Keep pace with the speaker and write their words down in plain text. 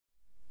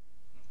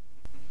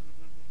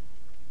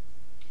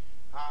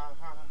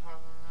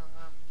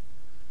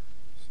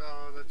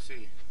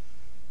see.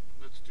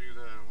 Let's do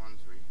the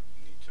ones we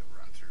need to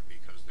run through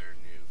because they're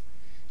new.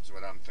 Is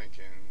what I'm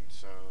thinking.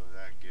 So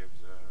that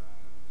gives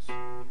us.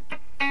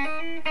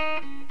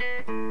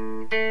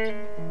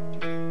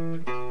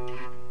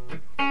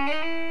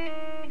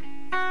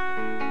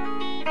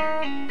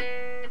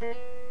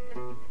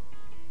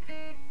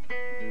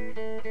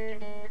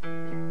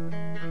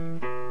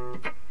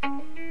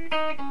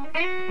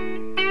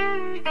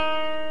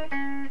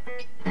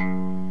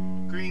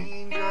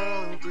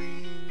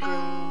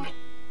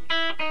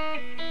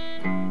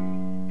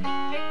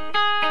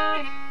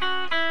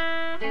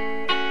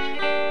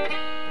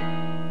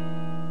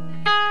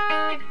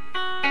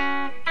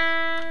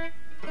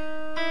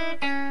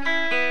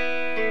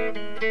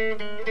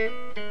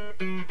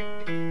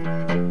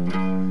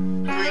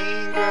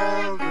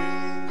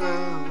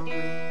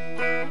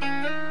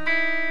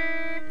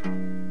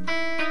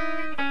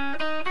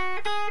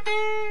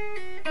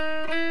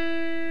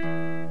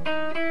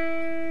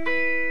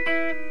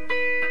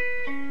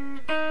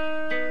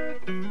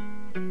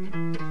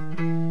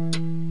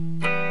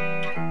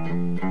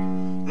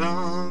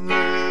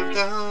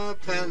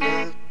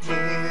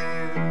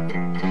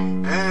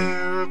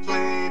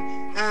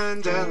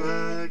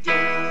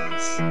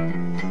 Elegance.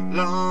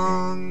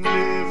 Long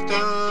live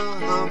the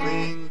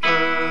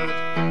hummingbird.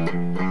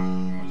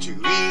 To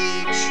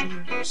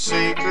each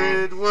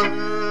sacred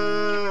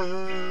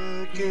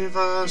word, give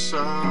us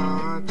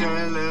our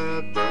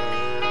daily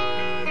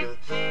bread.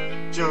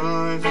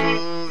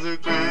 Joyful the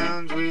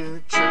ground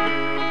we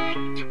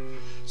tread.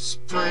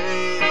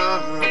 Spray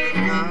love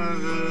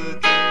another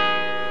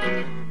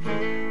day.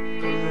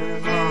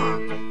 Live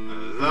on a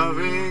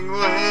loving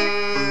way.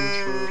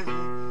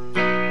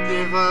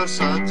 Give us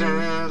our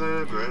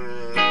daily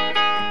bread.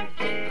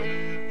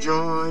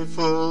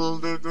 Joyful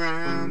the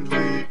ground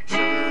we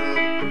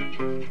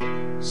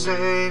tread.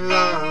 Say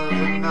love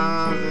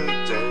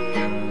another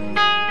day.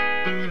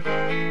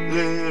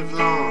 Live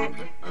long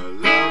a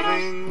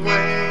loving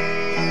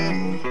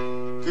way.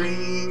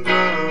 Green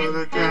grow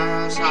the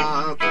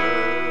grasshoppers.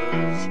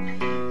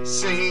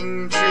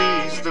 Sing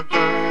trees the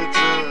birds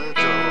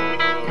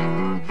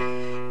adore.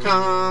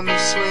 Come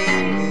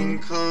swinging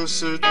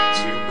closer to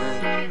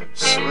me.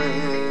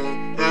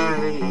 Swing,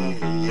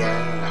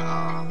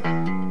 yeah.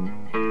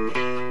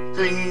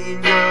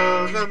 Green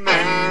grow the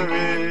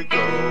marigolds.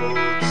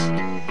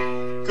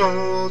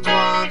 Gold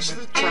watch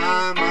the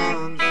time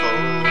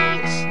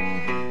unfolds.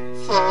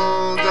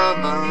 Fold up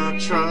my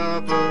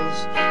troubles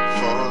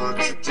for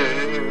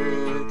today.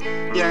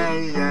 Yeah,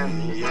 yeah,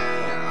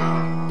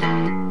 yeah.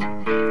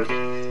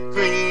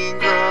 Green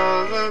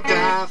grow the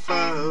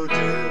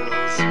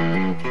daffodils.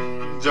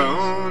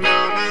 Don't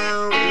know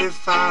now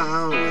if I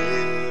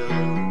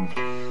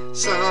will.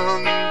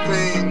 Some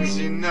things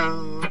you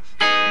know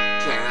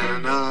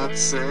cannot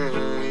say.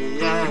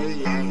 Yeah,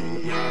 yeah,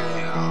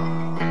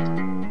 yeah.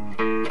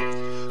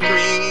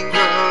 Green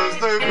grows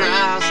the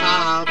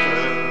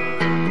grasshopper.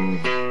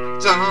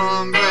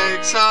 Dawn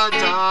breaks our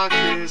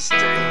darkest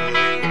day.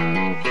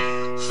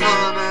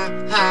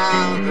 Funny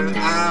how the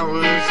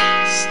hours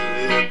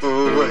slip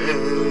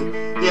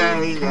away. Yeah,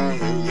 yeah,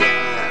 yeah.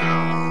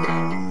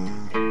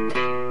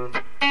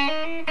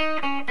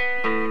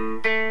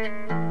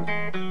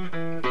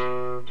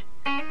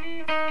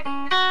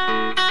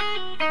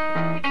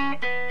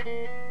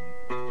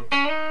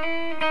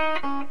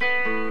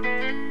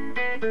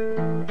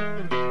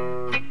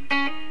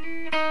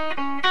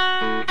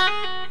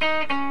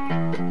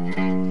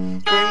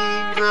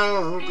 Green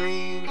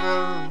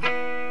grow.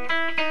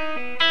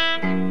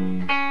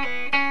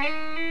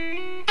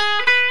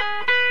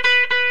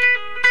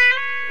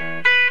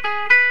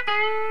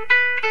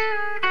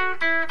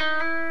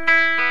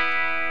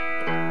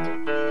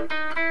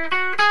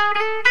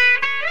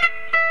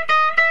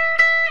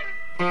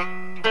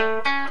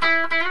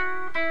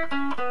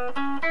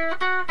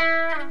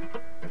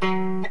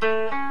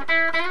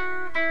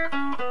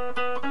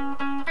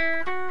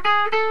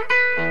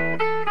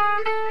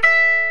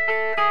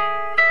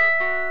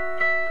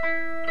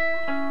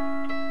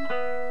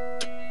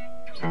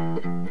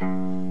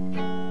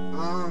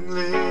 Long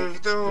live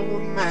the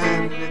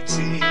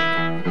humanity,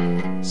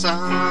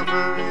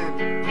 sovereign,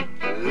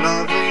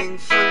 loving,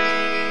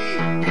 free.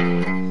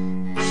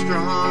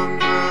 Strong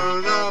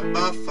grow the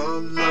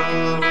buffalo,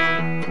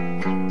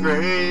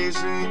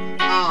 grazing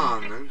on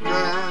the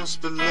grass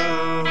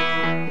below.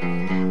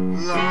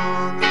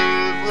 Long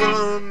live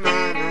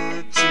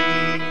humanity,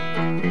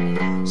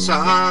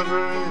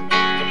 sovereign,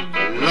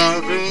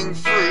 loving,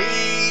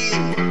 free.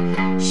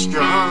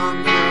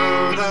 Strong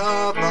grow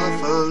the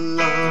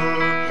buffalo,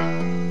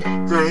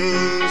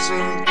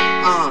 grazing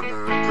on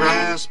the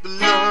grass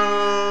below.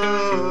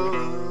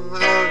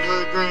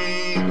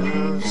 Evergreen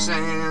of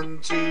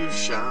sand to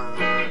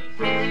shine.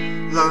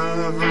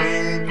 Love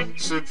reign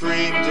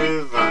supreme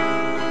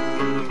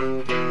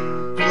divine.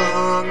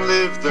 Long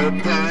live the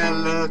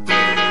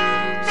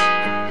pelicans.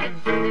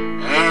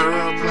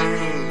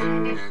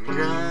 Aeroplane and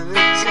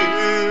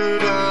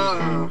gratitude.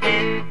 Oh,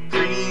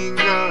 green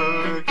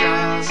grow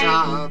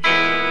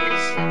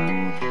grasshoppers.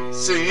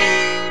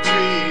 Sing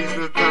trees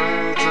with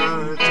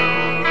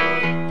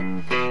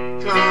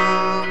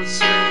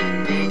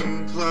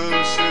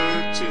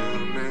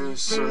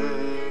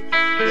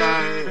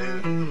yeah,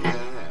 yeah.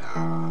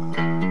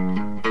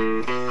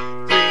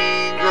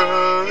 Green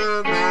grow the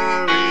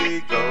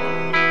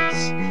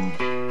marigolds,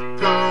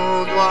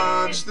 gold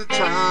watch the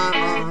time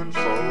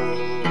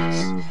unfolds,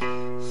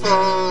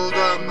 fold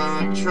up my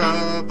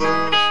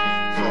troubles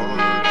for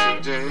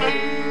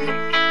today,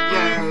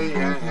 yeah,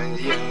 yeah,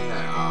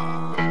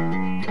 yeah.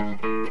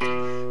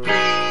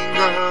 Green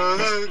grow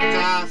the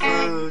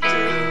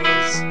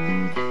daffodils,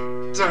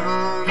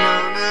 don't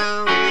know now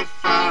if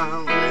I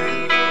will.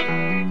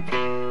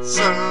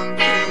 Some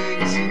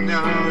things you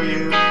know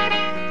you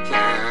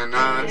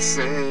cannot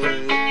say.